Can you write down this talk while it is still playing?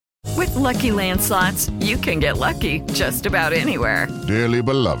Lucky Land Slots, you can get lucky just about anywhere. Dearly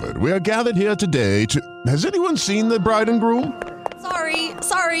beloved, we are gathered here today to... Has anyone seen the bride and groom?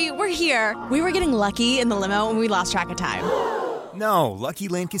 Sorry, we're here. We were getting lucky in the limo and we lost track of time. No, Lucky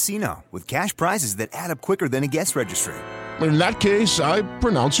Land Casino, with cash prizes that add up quicker than a guest registry. In that case, I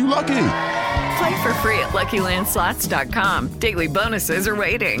pronounce you lucky. Play for free at LuckyLandSlots.com. Daily bonuses are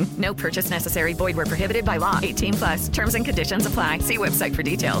waiting. No purchase necessary. Void where prohibited by law. 18+. Terms and conditions apply. See website for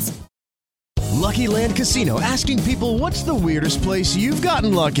details. Lucky Land Casino, asking people, what's the weirdest place you've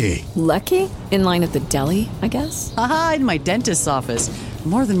gotten lucky? Lucky? In line at the deli, I guess? Aha, in my dentist's office.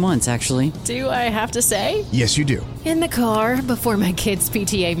 More than once, actually. Do I have to say? Yes, you do. In the car before my kids'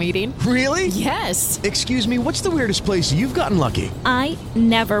 PTA meeting. Really? Yes. Excuse me, what's the weirdest place you've gotten lucky? I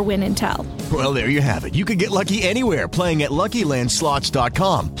never win and tell. Well, there you have it. You can get lucky anywhere, playing at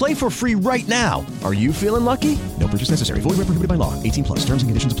LuckyLandSlots.com. Play for free right now. Are you feeling lucky? No purchase necessary. Void where prohibited by law. 18+. Terms and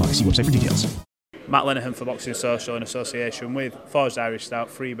conditions apply. See website for details. Matt Lenehan for Boxing Social in association with Forged Irish Stout,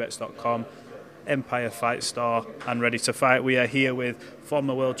 freebets.com, Empire Fight Store and Ready to Fight. We are here with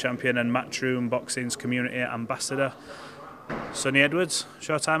former world champion and Matchroom Boxing's community ambassador, Sonny Edwards.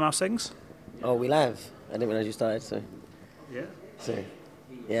 Short time, how's things? Oh, we live? I didn't realise you started, so... Yeah. So,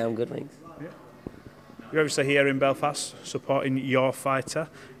 yeah, I'm good, thanks. Yeah. You're obviously here in Belfast supporting your fighter.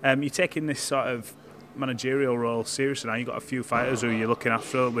 You're taking this sort of managerial role seriously now. You've got a few fighters who you're looking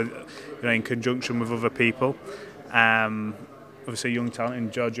after with, in conjunction with other people. Obviously, young talent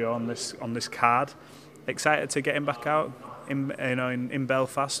in Giorgio on this card. Excited to get him back out in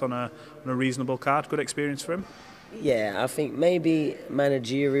Belfast on a reasonable card. Good experience for him. Yeah, I think maybe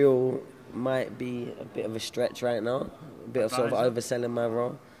managerial might be a bit of a stretch right now. A bit of sort of overselling my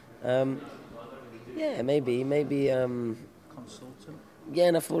role. Yeah, maybe. Consultant. Yeah,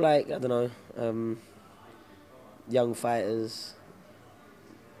 and I feel like, I don't know, young fighters,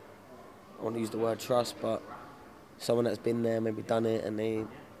 I want to use the word trust, but someone that's been there, maybe done it, and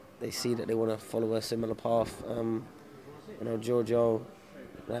they see that they want to follow a similar path. Giorgio,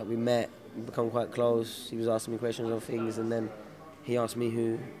 like we met, we become quite close. He was asking me questions on things, and then he asked me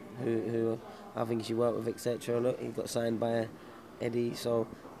who I think he should work with, etc. Look, he got signed by Eddie, so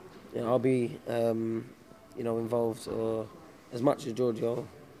I'll be involved, or as much as Giorgio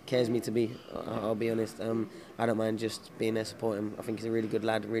cares me to be. I'll be honest. I don't mind just being there supporting him. I think he's a really good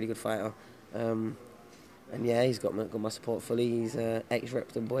lad, really good fighter. And yeah, he's got my support fully. He's an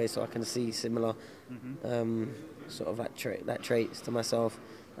ex-Repton boy, so I can see similar sort of like traits to myself.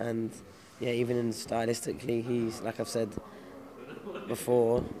 And yeah, even in stylistically, he's, like I've said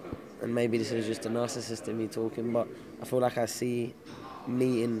before, and maybe this is just a narcissist in me talking, but I feel like I see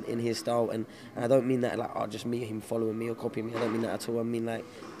me in his style, and I don't mean that like just me, him following me or copying me. I don't mean that at all. I mean like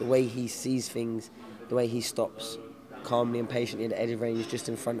the way he sees things, the way he stops calmly and patiently at the edge of range just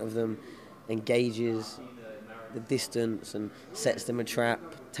in front of them, engages the distance and sets them a trap,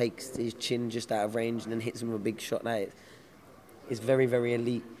 takes his chin just out of range and then hits them with a big shot. Like, it's very, very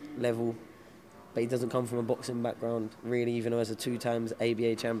elite level, but he doesn't come from a boxing background really, even though as a 2 times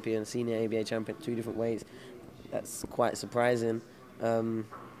ABA champion, senior ABA champion, 2 different weights. That's quite surprising. And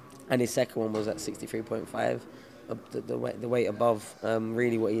his second one was at 63.5, the weight above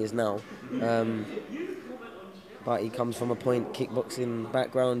really what he is now. But he comes from a point kickboxing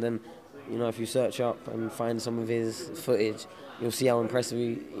background, and if you search up and find some of his footage, you'll see how impressive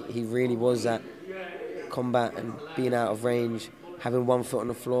he really was at combat and being out of range, having one foot on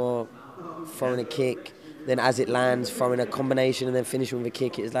the floor, throwing a kick, then as it lands, throwing a combination and then finishing with a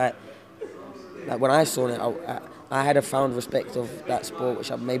kick. It's like when I saw it, I had a found respect of that sport,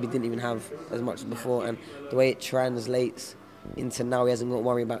 which I maybe didn't even have as much as before, and the way it translates into now, he hasn't got to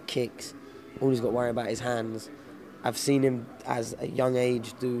worry about kicks, all he's got to worry about is hands. I've seen him as a young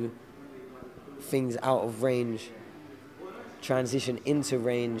age do things out of range, transition into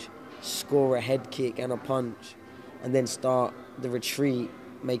range, score a head kick and a punch, and then start the retreat,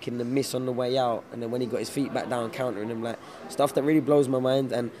 making the miss on the way out, and then when he got his feet back down, countering him, like stuff that really blows my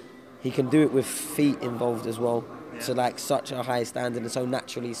mind. And he can do it with feet involved as well, so like such a high standard and so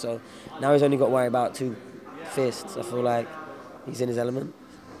naturally. So now he's only got to worry about 2 fists. I feel like he's in his element.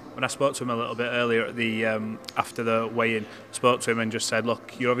 When I spoke to him a little bit earlier at the after the weigh-in, spoke to him and just said,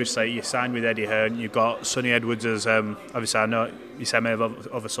 look, you signed with Eddie Hearn, you've got Sonny Edwards as, obviously I know you said I may have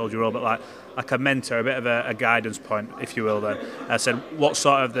oversold your role, but like a mentor, a bit of a guidance point, if you will then. I said, what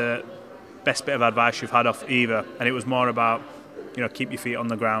sort of the best bit of advice you've had off either? And it was more about, keep your feet on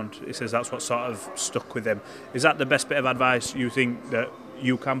the ground. He says that's what sort of stuck with him. Is that the best bit of advice you think that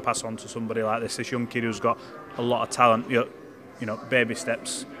you can pass on to somebody like this young kid who's got a lot of talent? Baby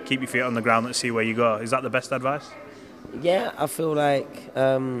steps, keep your feet on the ground, let's see where you go. Is that the best advice? Yeah, I feel like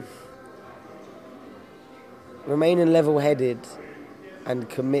remaining level-headed and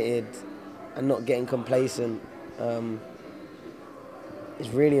committed and not getting complacent is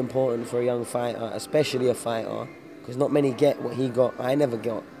really important for a young fighter, especially a fighter, because not many get what he got. I never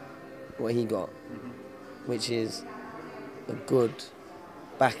got what he got, which is a good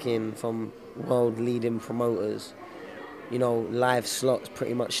backing from world-leading promoters. You know, live slots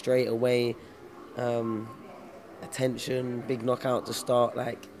pretty much straight away, attention, big knockout to start.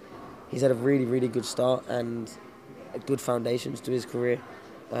 Like, he's had a really, really good start and good foundations to his career.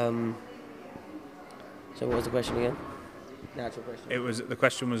 So what was the question again? The actual question. The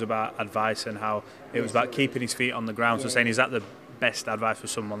question was about advice and how it was about keeping his feet on the ground. So saying, is that the best advice for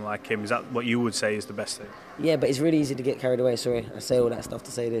someone like him? Is that what you would say is the best thing? Yeah, but it's really easy to get carried away. Sorry, I say all that stuff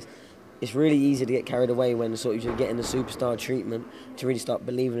to say this. It's really easy to get carried away when sort of you're getting the superstar treatment to really start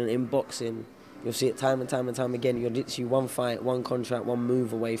believing in boxing. You'll see it time and time and time again. You're literally one fight, one contract, one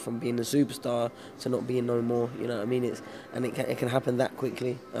move away from being a superstar to not being no more. You know what I mean? It can happen that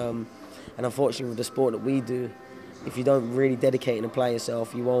quickly. And unfortunately, with the sport that we do, if you don't really dedicate and apply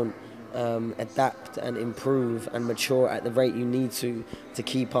yourself, you won't adapt and improve and mature at the rate you need to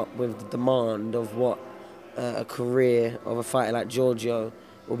keep up with the demand of what a career of a fighter like Giorgio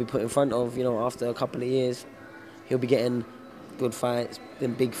will be put in front of. You know, after a couple of years, he'll be getting good fights,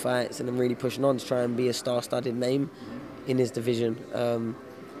 then big fights, and then really pushing on to try and be a star-studded name in his division.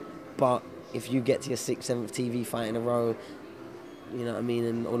 But if you get to your 6th, 7th TV fight in a row, you know what I mean,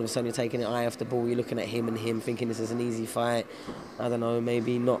 and all of a sudden you're taking an eye off the ball, you're looking at him and him thinking this is an easy fight, I don't know,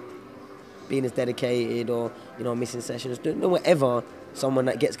 maybe not being as dedicated or, you know, missing sessions, doing whatever someone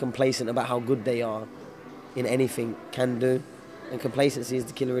that gets complacent about how good they are in anything can do. And complacency is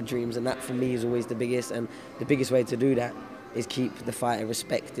the killer of dreams, and that for me is always the biggest, and the biggest way to do that is keep the fighter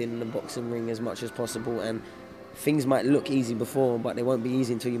respecting the boxing ring as much as possible. And things might look easy before, but they won't be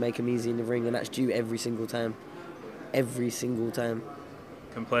easy until you make them easy in the ring, and that's due every single time. Every single time.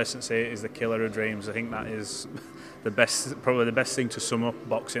 Complacency is the killer of dreams. I think that is probably the best thing to sum up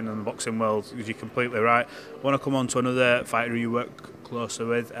boxing and the boxing world, because you're completely right. I want to come on to another fighter who you work closer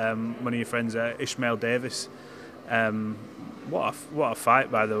with, one of your friends, Ishmael Davis. What a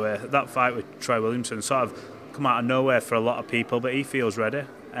fight, by the way. That fight with Troy Williamson sort of come out of nowhere for a lot of people, but he feels ready.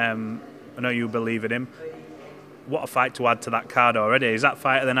 I know you believe in him. What a fight to add to that card already. Is that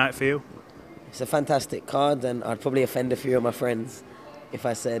fight of the night for you? It's a fantastic card, and I'd probably offend a few of my friends if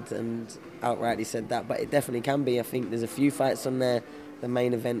I said and outrightly said that, but it definitely can be. I think there's a few fights on there. The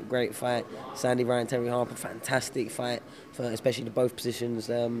main event, great fight. Sandy Ryan, Terry Harper, fantastic fight, for especially the both positions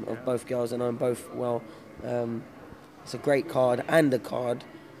of both girls. I know them both well. It's a great card, and a card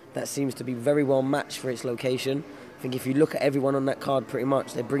that seems to be very well matched for its location. I think if you look at everyone on that card, pretty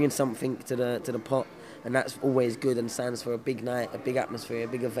much they're bringing something to the pot, and that's always good and stands for a big night, a big atmosphere, a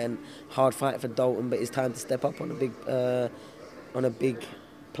big event. Hard fight for Dalton, but it's time to step up on a big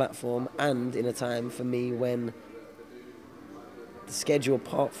platform, and in a time for me when the schedule,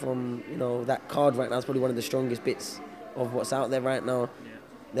 apart from, you know, that card right now, is probably one of the strongest bits of what's out there right now.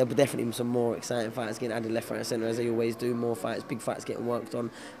 There'll be definitely some more exciting fights getting added left, right and centre, as they always do. More fights, big fights getting worked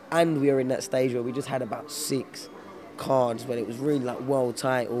on. And we are in that stage where we just had about 6 cards where it was really like world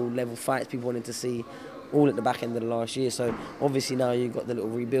title level fights people wanted to see, all at the back end of the last year. So obviously now you've got the little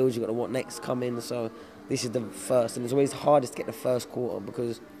rebuilds, you've got the what next coming. So this is the first, and it's always hardest to get the first quarter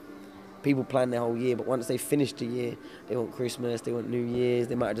because people plan their whole year, but once they finish the year, they want Christmas, they want New Year's,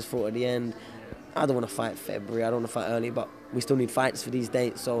 they might have just fought at the end. I don't want to fight February, I don't want to fight early, but we still need fights for these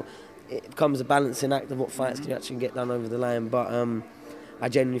dates, so it becomes a balancing act of what fights can you actually get done over the line. But I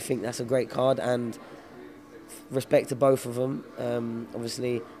genuinely think that's a great card, and respect to both of them.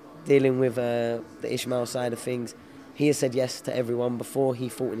 Obviously, dealing with the Ishmael side of things, he has said yes to everyone. Before he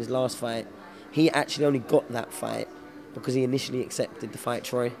fought in his last fight, he actually only got that fight because he initially accepted to fight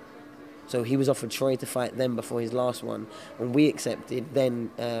Troy. So he was offered Troy to fight them before his last one, and we accepted.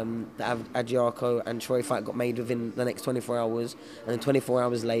 Then the Adjiarco and Troy fight got made within the next 24 hours, and then 24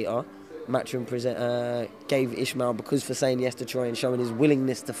 hours later, Matchroom gave Ishmael, because for saying yes to Troy and showing his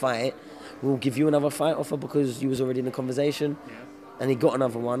willingness to fight, we'll give you another fight offer because you was already in the conversation. Yeah. And he got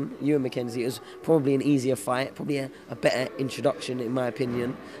another one, Ewan McKenzie. It was probably an easier fight, probably a better introduction in my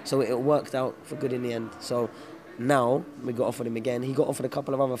opinion. So it worked out for good in the end. So now we got offered him again. He got offered a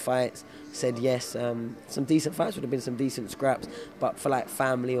couple of other fights, said yes. Some decent fights, would have been some decent scraps, but for like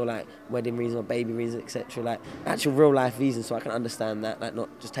family or like wedding reasons or baby reasons, etc. Like actual real life reasons, so I can understand that. Like not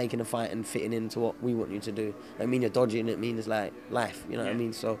just taking a fight and fitting into what we want you to do. I mean, you're dodging, it means like life, you know what I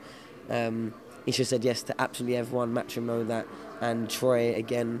mean? So he just said yes to absolutely everyone. Matchroom know that. And Troy,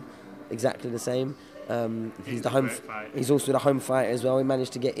 again, exactly the same. He's the home. He's also the home fighter as well. He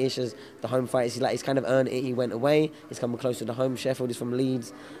managed to get Ish as the home fighter. He's kind of earned it. He went away. He's coming closer to home. Sheffield is from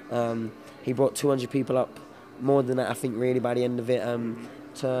Leeds. He brought 200 people up, more than that, I think, really, by the end of it,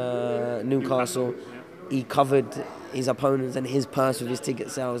 to Newcastle. He covered his opponents and his purse with his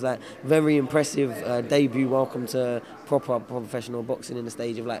ticket sales. Like, very impressive debut. Welcome to proper professional boxing in the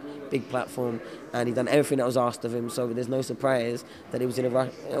stage of like big platform, and he done everything that was asked of him. So there's no surprise that he was in a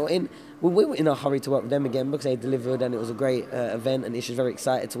rush. We were in a hurry to work with them again because they delivered, and it was a great event. And Ish was very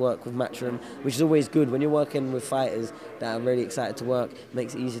excited to work with Matchroom, which is always good when you're working with fighters that are really excited to work. It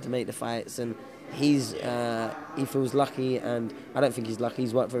makes it easier to make the fights. And he feels lucky, and I don't think he's lucky.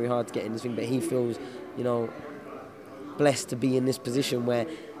 He's worked very hard to get in this thing, but he feels, blessed to be in this position where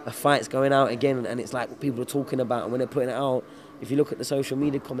a fight's going out again, and it's like what people are talking about. And when they're putting it out, if you look at the social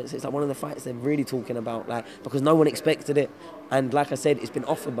media comments, it's like one of the fights they're really talking about, like, because no one expected it. And like I said, it's been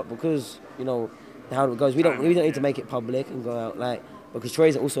offered, but because how it goes, we don't need to make it public and go out, like, because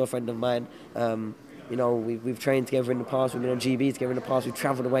Troy's also a friend of mine. We've trained together in the past. We've been on GB together in the past. We've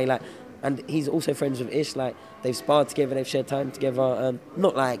travelled away, like. And he's also friends with Ish, like, they've sparred together, they've shared time together,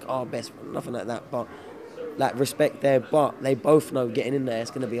 not like our best friend, nothing like that, but like respect there. But they both know getting in there,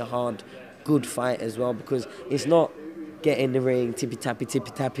 it's going to be a hard, good fight as well, because it's not get in the ring,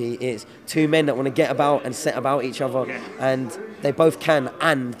 tippy-tappy, it's two men that want to get about and set about each other, and they both can,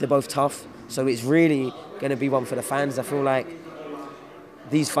 and they're both tough, so it's really going to be one for the fans. I feel like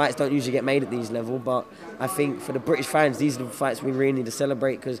these fights don't usually get made at these levels, but I think for the British fans, these are the fights we really need to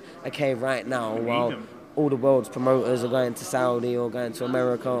celebrate, because, okay, right now, while all the world's promoters are going to Saudi or going to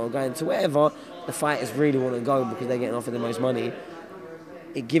America or going to wherever, the fighters really want to go because they're getting offered the most money.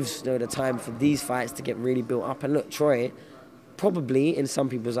 It gives the time for these fights to get really built up. And look, Troy, probably, in some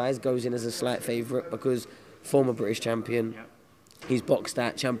people's eyes, goes in as a slight favourite because former British champion. He's boxed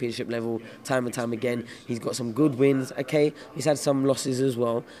at championship level time and time again. He's got some good wins. Okay, he's had some losses as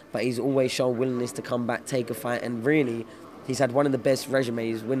well, but he's always shown willingness to come back, take a fight, and really, he's had one of the best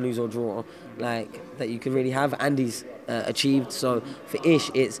resumes, win, lose or draw, like, that you could really have, and he's achieved. So for Ish,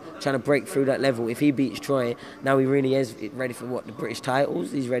 it's trying to break through that level. If he beats Troy, now he really is ready for the British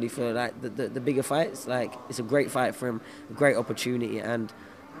titles. He's ready for like the bigger fights. Like, it's a great fight for him, a great opportunity, and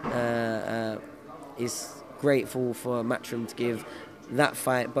he's grateful for Matchroom to give that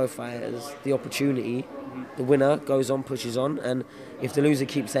fight, both fighters, the opportunity. The winner goes on, pushes on, and if the loser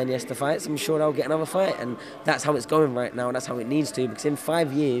keeps saying yes to fights, I'm sure they'll get another fight. And that's how it's going right now, and that's how it needs to, because in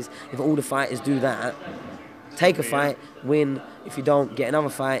 5 years, if all the fighters do that, take a fight, win, if you don't, get another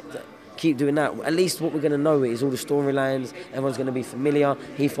fight, keep doing that. At least what we're going to know is all the storylines, everyone's going to be familiar.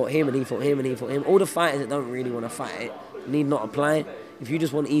 He fought him, and he fought him, and he fought him. All the fighters that don't really want to fight need not apply. If you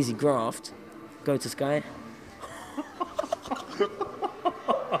just want easy graft, go to Sky.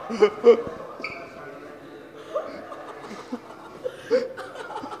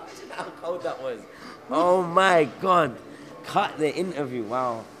 How cold that was. Oh my God. Cut the interview.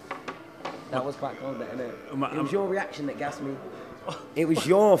 Wow. That was quite cold, that, innit? It was your reaction that gassed me. It was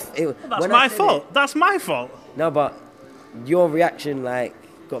your... That's my fault. That's my fault. No, but your reaction, like,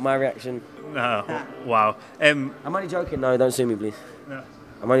 got my reaction. No. Wow. I'm only joking. No, don't sue me, please. No.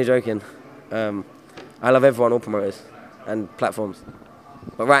 I'm only joking. I love everyone, all promoters and platforms.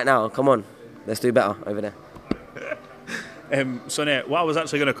 But right now, come on, let's do better over there. Sonny, what I was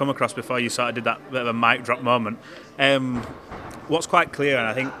actually going to come across before you sort of did that bit of a mic drop moment, what's quite clear, and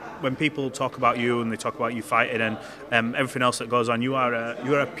I think when people talk about you and they talk about you fighting and everything else that goes on, you're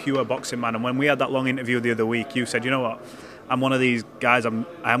a pure boxing man. And when we had that long interview the other week, you said, you know what, I'm one of these guys, I'm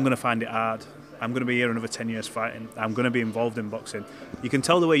going to find it hard. I'm going to be here another 10 years fighting. I'm going to be involved in boxing. You can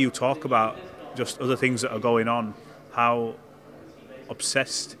tell the way you talk about just other things that are going on, how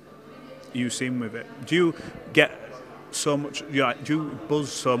obsessed you seem with it. Do you get so much, do you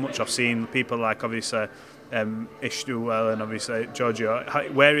buzz so much off seeing people like, obviously, Ish do well, and obviously Giorgio?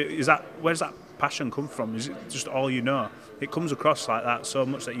 Where does that passion come from? Is it just all you know? It comes across like that so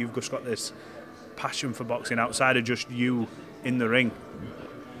much that you've just got this passion for boxing outside of just you in the ring.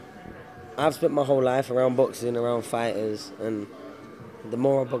 I've spent my whole life around boxing, around fighters, and the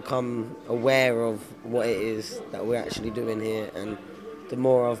more I become aware of what it is that we're actually doing here, and the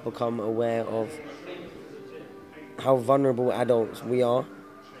more I've become aware of how vulnerable adults we are.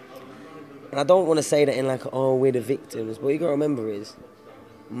 And I don't want to say that in like, oh, we're the victims, but what you got to remember is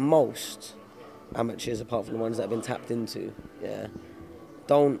most amateurs, apart from the ones that have been tapped into,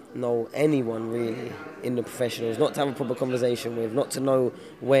 don't know anyone really in the professionals, not to have a proper conversation with, not to know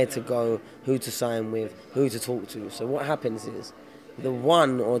where to go, who to sign with, who to talk to. So what happens is the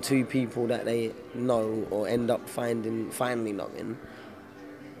one or two people that they know or end up finally knowing,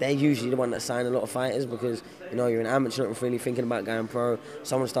 they're usually the one that sign a lot of fighters because, you know, you're an amateur, not really thinking about going pro.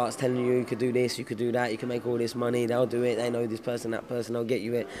 Someone starts telling you could do this, you could do that, you can make all this money, they'll do it, they know this person, that person, they'll get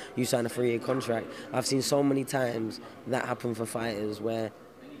you it, you sign a 3-year contract. I've seen so many times that happen for fighters where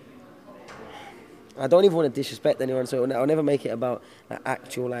I don't even want to disrespect anyone, so I'll never make it about like,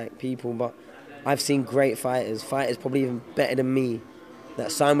 actual like people, but I've seen great fighters probably even better than me,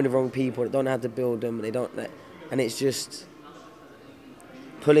 that sign with the wrong people, that don't know how to build them, and it's just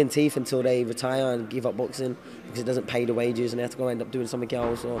pulling teeth until they retire and give up boxing because it doesn't pay the wages and they have to go end up doing something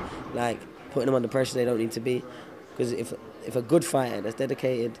else, or like putting them under pressure they don't need to be. Because if a good fighter that's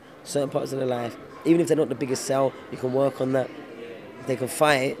dedicated certain parts of their life, even if they're not the biggest sell, you can work on that. If they can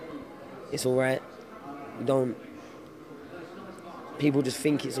fight, it's all right. You don't. People just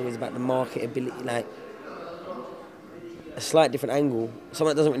think it's always about the marketability, like a slight different angle.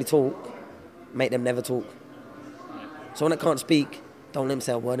 Someone that doesn't really talk, make them never talk. Someone that can't speak, don't let them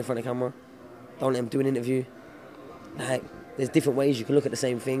say a word in front of the camera. Don't let them do an interview. Like, there's different ways you can look at the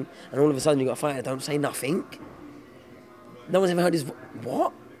same thing, and all of a sudden you got a fighter that don't say nothing. No one's ever heard this.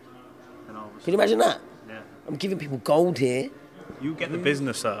 What? Can you imagine that? Yeah. I'm giving people gold here. You get the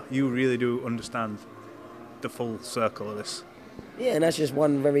business, sir. You really do understand the full circle of this. Yeah, and that's just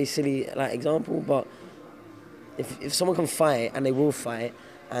one very silly like example. But if someone can fight, and they will fight,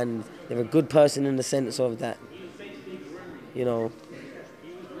 and they're a good person in the sense of that, you know,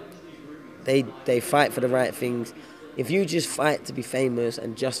 they fight for the right things. If you just fight to be famous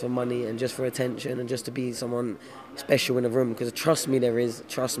and just for money and just for attention and just to be someone special in a room, because trust me,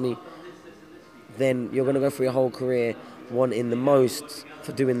 then you're going to go through your whole career wanting the most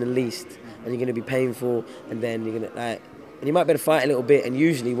for doing the least, and you're going to be painful, and then you're going to and you might be able to fight a little bit, and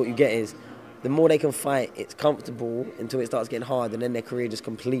usually what you get is the more they can fight, it's comfortable until it starts getting hard, and then their career just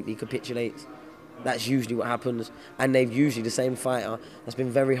completely capitulates. That's usually what happens, and they've usually the same fighter that's been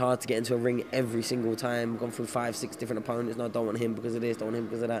very hard to get into a ring every single time, gone through 5-6 different opponents. No, don't want him because of this, don't want him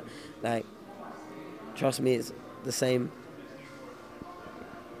because of that. Like, trust me, it's the same.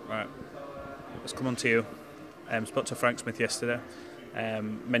 Right, let's come on to you. Spoke to Frank Smith yesterday.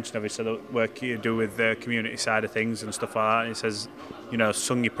 Mentioned obviously the work you do with the community side of things and stuff like that, and he says, you know,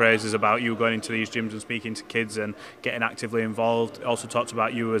 sung your praises about you going into these gyms and speaking to kids and getting actively involved. Also talked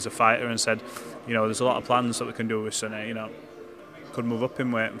about you as a fighter and said, you know, there's a lot of plans that we can do with Sonny. You know, could move up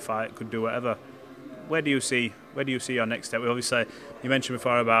in weight and fight, could do whatever. Where do you see your next step? Obviously, you mentioned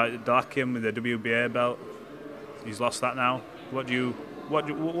before about Dalakian with the WBA belt. He's lost that now.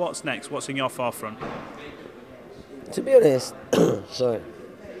 What's next? What's in your forefront? To be honest, to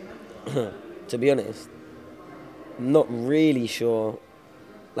be honest, not really sure,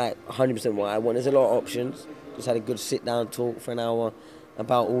 like 100% what I want. There's a lot of options. Just had a good sit-down talk for an hour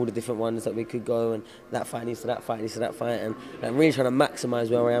about all the different ones that we could go, and that fight needs to that fight needs to that fight, and I'm really trying to maximise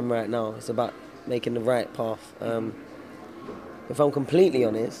where I am right now. It's about making the right path. If I'm completely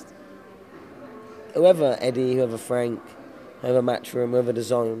honest, whoever Eddie, whoever Frank, whoever Matchroom, whoever the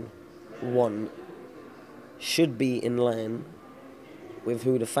Zone want, should be in line with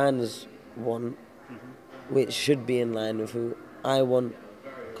who the fans want, which should be in line with who I want,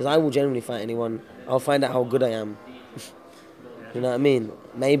 because I will genuinely fight anyone. I'll find out how good I am. You know what I mean?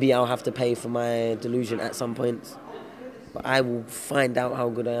 Maybe I'll have to pay for my delusion at some points, but I will find out how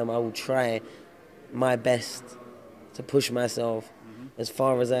good I am. I will try my best to push myself as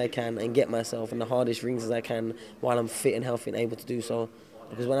far as I can and get myself in the hardest rings as I can while I'm fit and healthy and able to do so.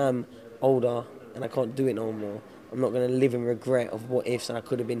 Because when I'm older and I can't do it no more, I'm not going to live in regret of what ifs and I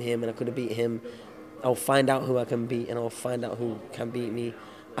could have been him and I could have beat him. I'll find out who I can beat and I'll find out who can beat me.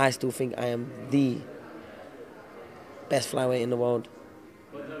 I still think I am the best flyweight in the world.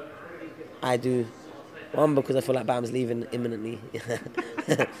 I do. One, because I feel like Bam's leaving imminently.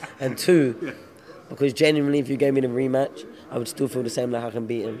 And two, because genuinely if you gave me the rematch, I would still feel the same, like I can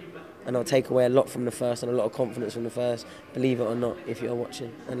beat him. And I'll take away a lot from the first and a lot of confidence from the first, believe it or not, if you're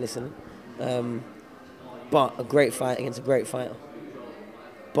watching and listening. But a great fight against a great fighter.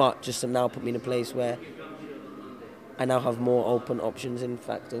 But just to now put me in a place where I now have more open options, in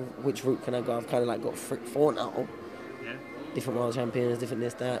fact, of which route can I go. I've kind of like got 4 now. Yeah. Different world champions, different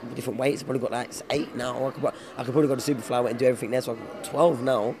this, that, different weights. I've probably got like 8 now. I could probably go to super flyweight and do everything there. So I've got 12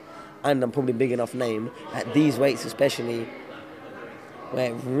 now. And I'm probably big enough name at these weights especially,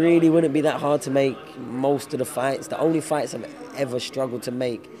 where it really wouldn't be that hard to make most of the fights. The only fights I've ever struggled to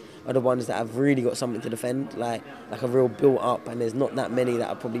make are the ones that have really got something to defend, like a real build-up, and there's not that many that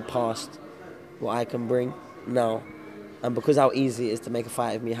are probably past what I can bring now. And because how easy it is to make a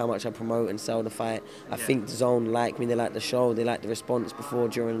fight of me, how much I promote and sell the fight, I think the Zone like me, they like the show, they like the response before,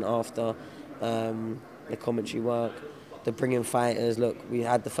 during and after, the commentary work. to bring in fighters. Look, we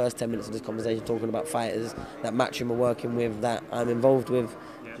had the first 10 minutes of this conversation talking about fighters that Matchroom are working with, that I'm involved with.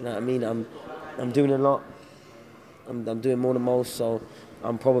 Yeah. You know what I mean? I'm doing a lot. I'm doing more than most, so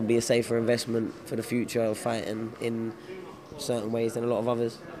I'm probably a safer investment for the future of fighting in certain ways than a lot of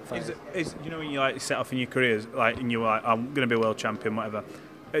others. Is you know, when you like set off in your careers, like, and you're like, I'm going to be world champion, whatever.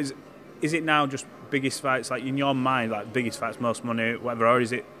 Is it now just biggest fights, like in your mind, like biggest fights, most money, whatever, or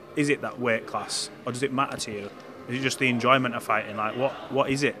is it that weight class, or does it matter to you? Is it just the enjoyment of fighting? Like, what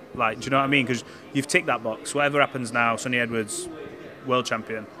is it? Like, do you know what I mean? Because you've ticked that box. Whatever happens now, Sonny Edwards, world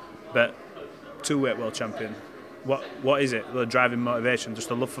champion, but 2-weight world champion. What is it? The driving motivation? Just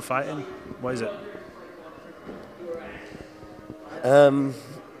a love for fighting? What is it?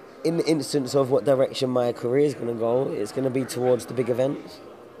 In the instance of what direction my career is going to go, it's going to be towards the big events.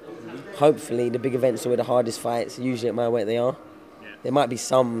 Hopefully, the big events are where the hardest fights, usually at my weight, they are. Yeah. There might be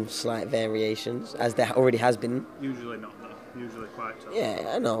some slight variations, as there already has been. Usually not, though. Usually quite tough.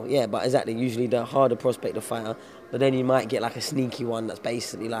 Yeah, I know. Yeah, but exactly. Usually the harder prospect of fighter, but then you might get like a sneaky one that's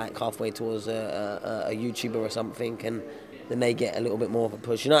basically like halfway towards a YouTuber or something, and then they get a little bit more of a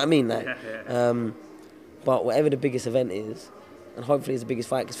push. You know what I mean? Like, but whatever the biggest event is, and hopefully it's the biggest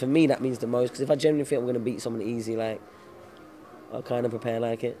fight, because for me that means the most. Because if I genuinely think I'm going to beat someone easy, like, I'll kind of prepare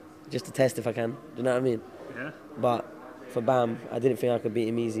like it, just to test if I can. Do you know what I mean? Yeah. But for Bam, I didn't think I could beat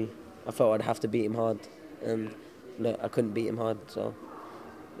him easy. I felt I'd have to beat him hard, and look, I couldn't beat him hard, so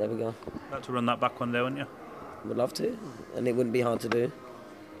there we go. Like to run that back one day, wouldn't you? Would love to, and it wouldn't be hard to do.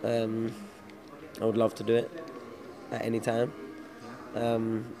 I would love to do it at any time.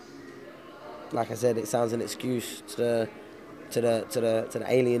 Like I said, it sounds an excuse to the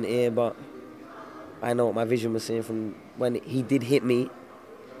alien ear, but I know what my vision was seeing from when he did hit me.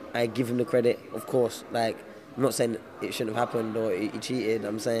 I give him the credit, of course. Like, I'm not saying it shouldn't have happened or he cheated.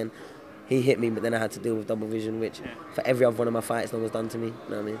 I'm saying he hit me, but then I had to deal with double vision, which for every other one of my fights, no one's done to me. You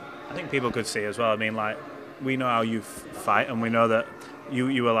know what I mean? I think people could see as well. I mean, like, we know how you fight, and we know that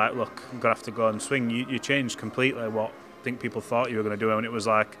you were like, look, I'm going to have to go and swing. You changed completely what I think people thought you were going to do, and it was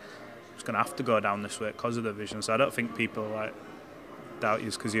like, I was going to have to go down this way because of the vision. So I don't think people like doubt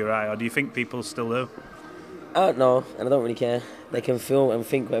you because you're right. Or do you think people still do? I don't know, and I don't really care. They can feel and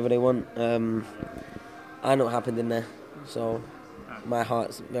think whatever they want. I know what happened in there, so my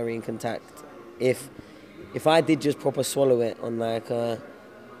heart's very in contact. If I did just proper swallow it on like, oh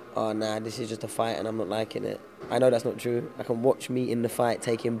nah, this is just a fight and I'm not liking it, I know that's not true. I can watch me in the fight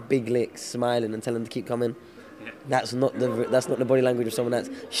taking big licks, smiling and telling them to keep coming. Yeah. That's not the body language of someone that's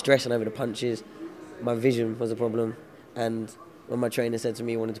stressing over the punches. My vision was a problem, and when my trainer said to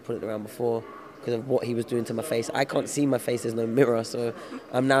me he wanted to put it around before, because of what he was doing to my face. I can't see my face, there's no mirror, so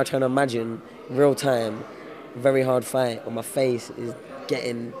I'm now trying to imagine real time, very hard fight, where my face is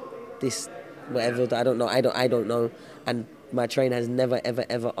getting this, whatever, I don't know, and my trainer has never, ever,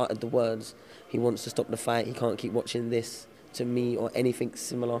 ever uttered the words, he wants to stop the fight, he can't keep watching this to me or anything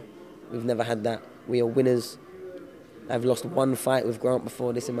similar. We've never had that. We are winners. I've lost one fight with Grant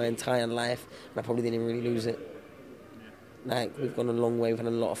before this in my entire life, and I probably didn't really lose it. Like, we've gone a long way, we've had a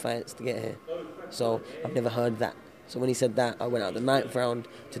lot of fights to get here. So I've never heard that. So when he said that, I went out the 9th round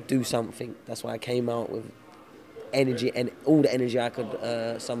to do something. That's why I came out with energy and all the energy I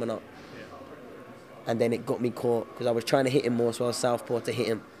could summon up. And then it got me caught because I was trying to hit him more, so I was southpaw to hit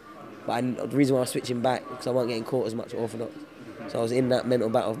him. But the reason why I was switching back because I wasn't getting caught as much orthodox. So I was in that mental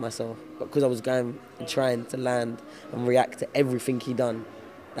battle with myself. But because I was going and trying to land and react to everything he done,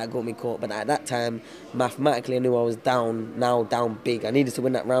 that got me caught. But at that time, mathematically, I knew I was down big. I needed to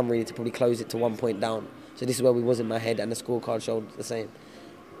win that round really to probably close it to 1 point down. So this is where we was in my head, and the scorecard showed the same.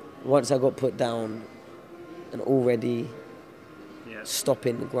 Once I got put down and already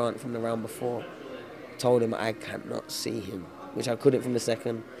stopping Grant from the round before, told him I cannot see him, which I couldn't from the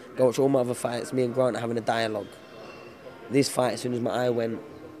second. Go watch all my other fights, me and Grant are having a dialogue. This fight, as soon as my eye went,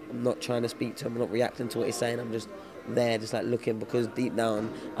 I'm not trying to speak to him, I'm not reacting to what he's saying, I'm just there, just like looking, because deep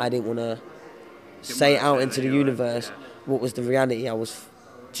down I didn't want to say out into the universe what was the reality. I was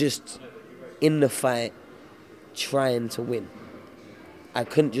just in the fight trying to win. I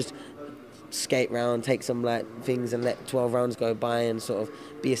couldn't just skate round, take some like things and let 12 rounds go by and sort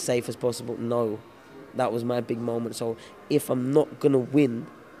of be as safe as possible. No, that was my big moment. So if I'm not gonna win,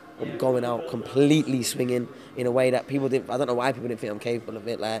 I'm going out completely swinging in a way that people didn't. I don't know why people didn't think I'm capable of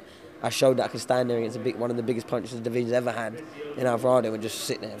it. Like, I showed that I could stand there against one of the biggest punches the division's ever had in Alvarado and just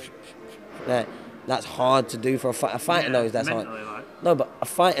sit there. Like, that's hard to do for a fighter. A fighter knows that's hard. No, but a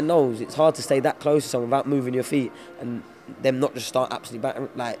fighter knows it's hard to stay that close to someone without moving your feet and them not just start absolutely battering,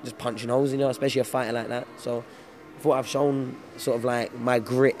 like just punching holes, especially a fighter like that. So I thought I've shown sort of like my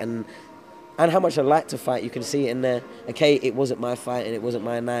grit and and how much I like to fight. You can see it in there. Okay, it wasn't my fight and it wasn't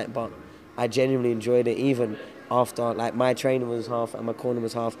my night, but I genuinely enjoyed it. Even after, like, my training was half and my corner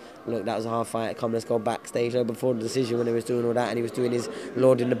was half. Look, that was a half fight. Come, let's go backstage. Before the decision, when he was doing all that and he was doing his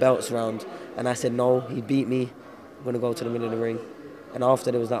lording the belts round, and I said, no, he beat me. I'm gonna go to the middle of the ring. And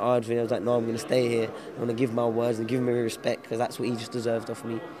after there was that argument, I was like, no, I'm gonna stay here. I'm gonna give my words and give him respect, because that's what he just deserved off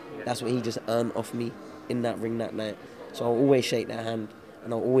me. That's what he just earned off me in that ring that night. So I'll always shake that hand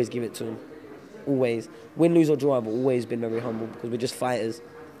and I'll always give it to him. Always. Win, lose or draw, I've always been very humble, because we're just fighters.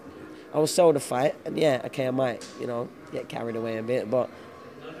 I will sell the fight, and yeah, okay, I might, get carried away a bit, but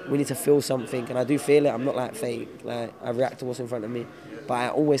we need to feel something, and I do feel it. I'm not like fake. Like, I react to what's in front of me. But I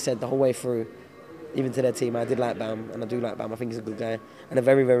always said the whole way through, even to their team, I did like Bam, and I do like Bam. I think he's a good guy and a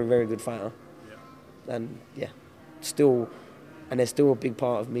very, very, very good fighter. Yeah. And yeah, there's still a big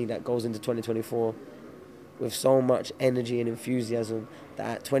part of me that goes into 2024 with so much energy and enthusiasm that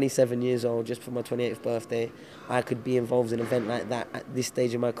at 27 years old, just for my 28th birthday, I could be involved in an event like that at this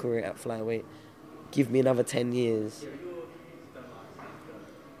stage of my career at flyweight. Give me another 10 years.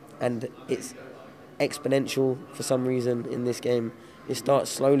 And it's exponential for some reason in this game. It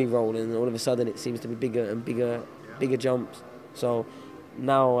starts slowly rolling, and all of a sudden it seems to be bigger and bigger jumps. So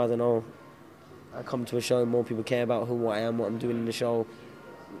now, I don't know, I come to a show and more people care about what I am, what I'm doing in the show.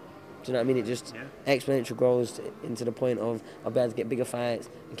 Do you know what I mean? It just exponential grows into the point of I'll be able to get bigger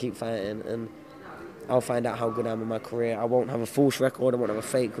fights and keep fighting, and I'll find out how good I am in my career. I won't have a false record, I won't have a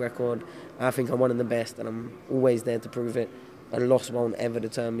fake record. I think I'm one of the best, and I'm always there to prove it. A loss won't ever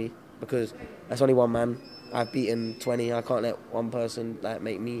deter me, because that's only one man. I've beaten 20. I can't let one person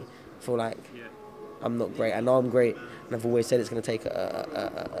make me feel like I'm not great. I know I'm great, and I've always said it's going to take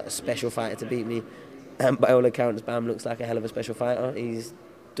a special fighter to beat me. And by all accounts, Bam looks like a hell of a special fighter. He's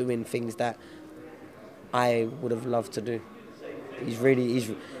doing things that I would have loved to do. He's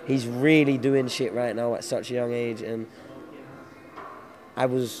really doing shit right now at such a young age, and I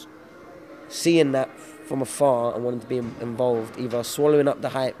was seeing that from afar and wanting to be involved, either swallowing up the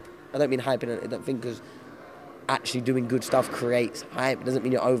hype. I don't mean hyping it, I don't think, because actually doing good stuff creates hype. It doesn't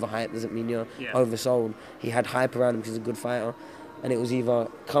mean you're overhyped, it doesn't mean you're oversold. He had hype around him because he's a good fighter, and it was either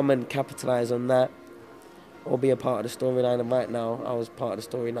come and capitalise on that or be a part of the storyline. And right now, I was part of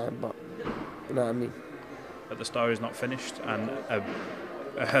the storyline, but you know what I mean? But the story's not finished, and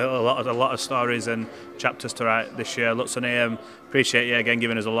a lot of stories and chapters to write this year. Look, Sonny, appreciate you again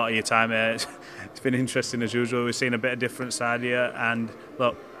giving us a lot of your time here. It's been interesting as usual. We've seen a bit of different side here, and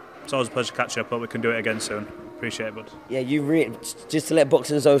look, it's always a pleasure to catch up. Hope we can do it again soon. Appreciate it, bud. Yeah, just to let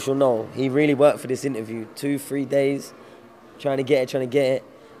Boxing Social know, he really worked for this interview. 2-3 days, trying to get it.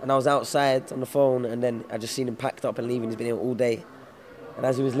 And I was outside on the phone, and then I just seen him packed up and leaving. He's been here all day. And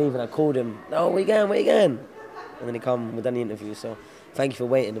as he was leaving, I called him. No, where you going? And then he come, we've done the interview. So thank you for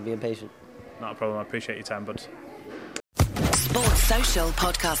waiting and being patient. Not a problem. I appreciate your time, bud. Sports Social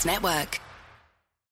Podcast Network.